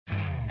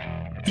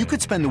You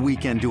could spend the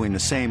weekend doing the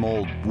same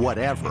old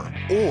whatever,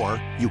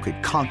 or you could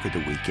conquer the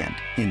weekend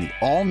in the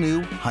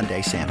all-new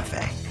Hyundai Santa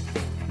Fe.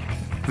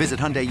 Visit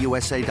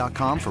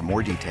HyundaiUSA.com for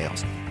more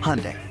details.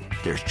 Hyundai,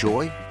 there's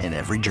joy in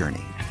every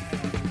journey.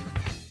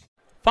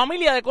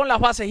 Familia de Con las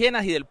Bases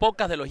Llenas y del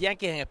podcast de los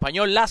Yankees en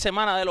español, la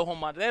semana de los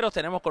bombarderos,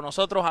 tenemos con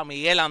nosotros a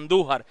Miguel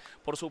Andújar.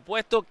 Por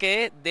supuesto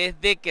que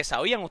desde que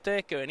sabían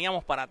ustedes que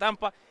veníamos para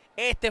Tampa,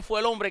 este fue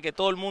el hombre que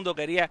todo el mundo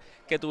quería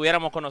que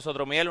tuviéramos con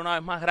nosotros. Miguel, una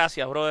vez más,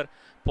 gracias, brother,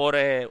 por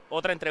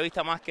otra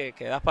entrevista más que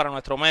das para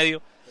nuestro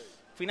medio.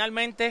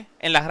 Finalmente,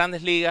 en las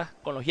Grandes Ligas,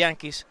 con los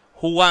Yankees,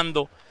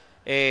 jugando.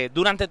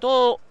 Durante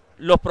todos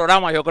los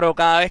programas, yo creo,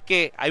 cada vez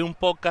que hay un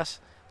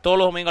podcast, todos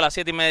los domingos a las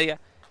 7:30,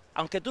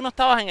 aunque tú no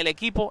estabas en el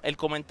equipo, el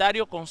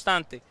comentario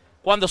constante,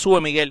 ¿cuándo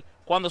sube Miguel?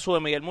 ¿Cuándo sube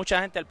Miguel?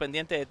 Mucha gente al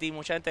pendiente de ti,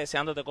 mucha gente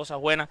deseándote cosas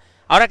buenas.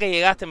 Ahora que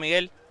llegaste,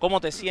 Miguel,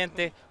 ¿cómo te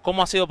sientes?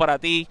 ¿Cómo ha sido para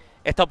ti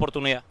esta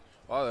oportunidad?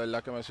 De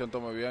verdad que me siento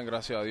muy bien,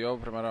 gracias a Dios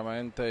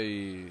primeramente,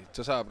 y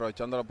tú sabes,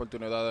 aprovechando la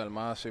oportunidad del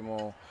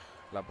máximo,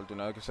 la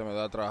oportunidad que se me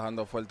da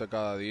trabajando fuerte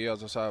cada día,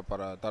 tú sabes,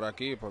 para estar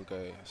aquí,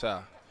 porque, o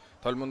sea,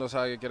 todo el mundo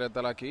sabe que quiere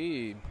estar aquí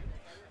y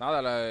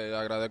nada, le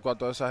agradezco a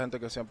toda esa gente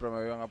que siempre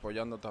me iban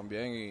apoyando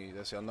también y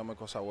deseándome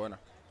cosas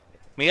buenas.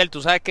 Miguel,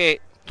 tú sabes que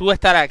tú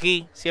estar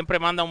aquí siempre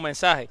manda un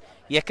mensaje,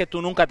 y es que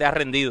tú nunca te has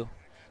rendido.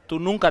 Tú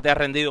nunca te has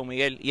rendido,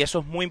 Miguel, y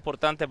eso es muy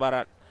importante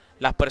para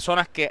las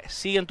personas que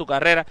siguen tu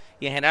carrera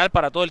y en general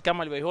para todo el que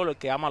ama el béisbol, el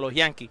que ama a los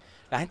Yankees.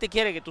 La gente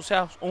quiere que tú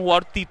seas un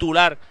jugador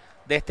titular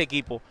de este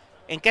equipo.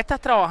 ¿En qué estás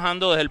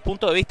trabajando desde el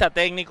punto de vista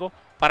técnico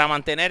para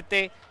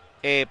mantenerte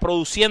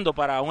produciendo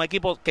para un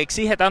equipo que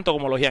exige tanto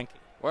como los Yankees?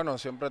 Bueno,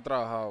 siempre he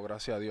trabajado,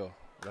 gracias a Dios.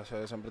 Gracias a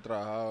Dios siempre he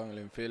trabajado en el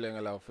infield, en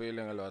el outfield,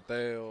 en el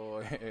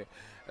bateo.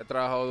 He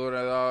trabajado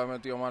duro, he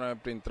metido mano en el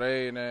sprint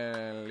training,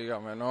 en liga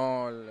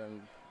menor,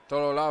 en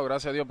todos lados,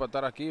 gracias a Dios por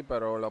estar aquí,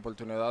 pero la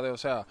oportunidad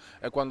es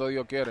cuando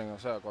Dios quiere,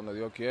 cuando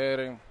Dios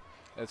quiere,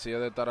 decide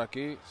de estar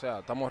aquí,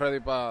 estamos ready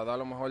para dar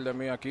lo mejor de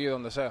mí aquí,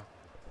 donde sea.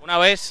 Una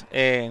vez,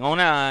 en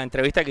una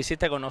entrevista que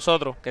hiciste con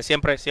nosotros, que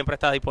siempre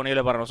estás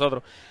disponible para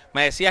nosotros,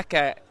 me decías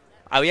que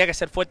había que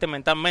ser fuerte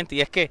mentalmente,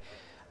 y es que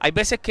hay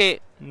veces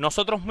que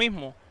nosotros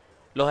mismos,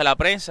 los de la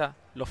prensa,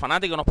 los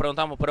fanáticos, nos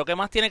preguntamos, ¿pero qué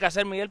más tiene que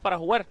hacer Miguel para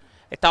jugar?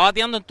 Está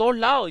bateando en todos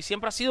lados y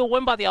siempre ha sido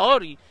buen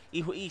bateador y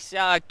se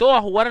adaptó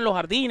a jugar en los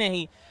jardines.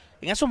 Y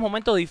en esos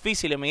momentos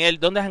difíciles, Miguel,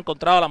 ¿dónde has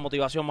encontrado la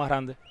motivación más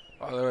grande?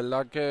 De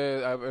verdad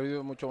que he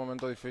vivido muchos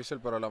momentos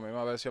difíciles, pero a la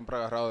misma vez siempre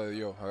agarrado de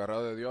Dios,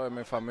 de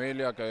mi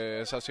familia,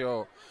 que esa ha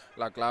sido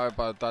la clave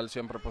para estar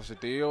siempre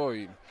positivo,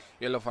 y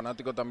en los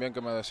fanáticos también,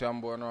 que me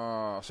desean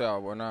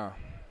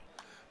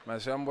me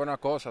desean buenas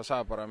cosas,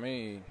 para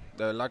mí,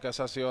 de verdad que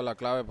esa ha sido la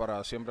clave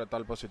para siempre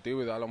estar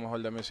positivo y dar lo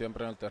mejor de mí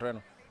siempre en el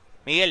terreno.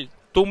 Miguel,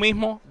 tú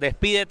mismo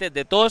despídete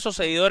de todos esos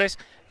seguidores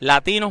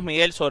latinos,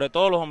 Miguel, sobre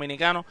todo los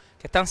dominicanos,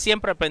 que están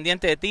siempre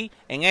pendientes de ti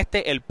en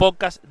el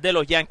podcast de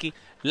los Yankees,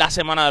 la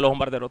semana de los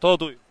bombarderos. Todo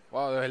tuyo.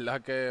 De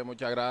verdad que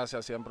muchas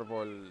gracias siempre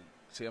por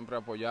siempre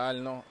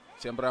apoyarnos.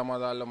 Siempre vamos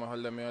a dar lo mejor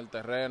de mí en el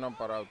terreno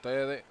para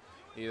ustedes.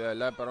 Y de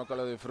verdad espero que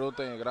lo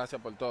disfruten y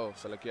gracias por todo.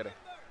 Se les quiere.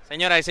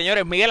 Señoras y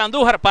señores, Miguel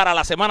Andújar para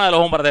la semana de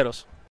los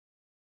bombarderos.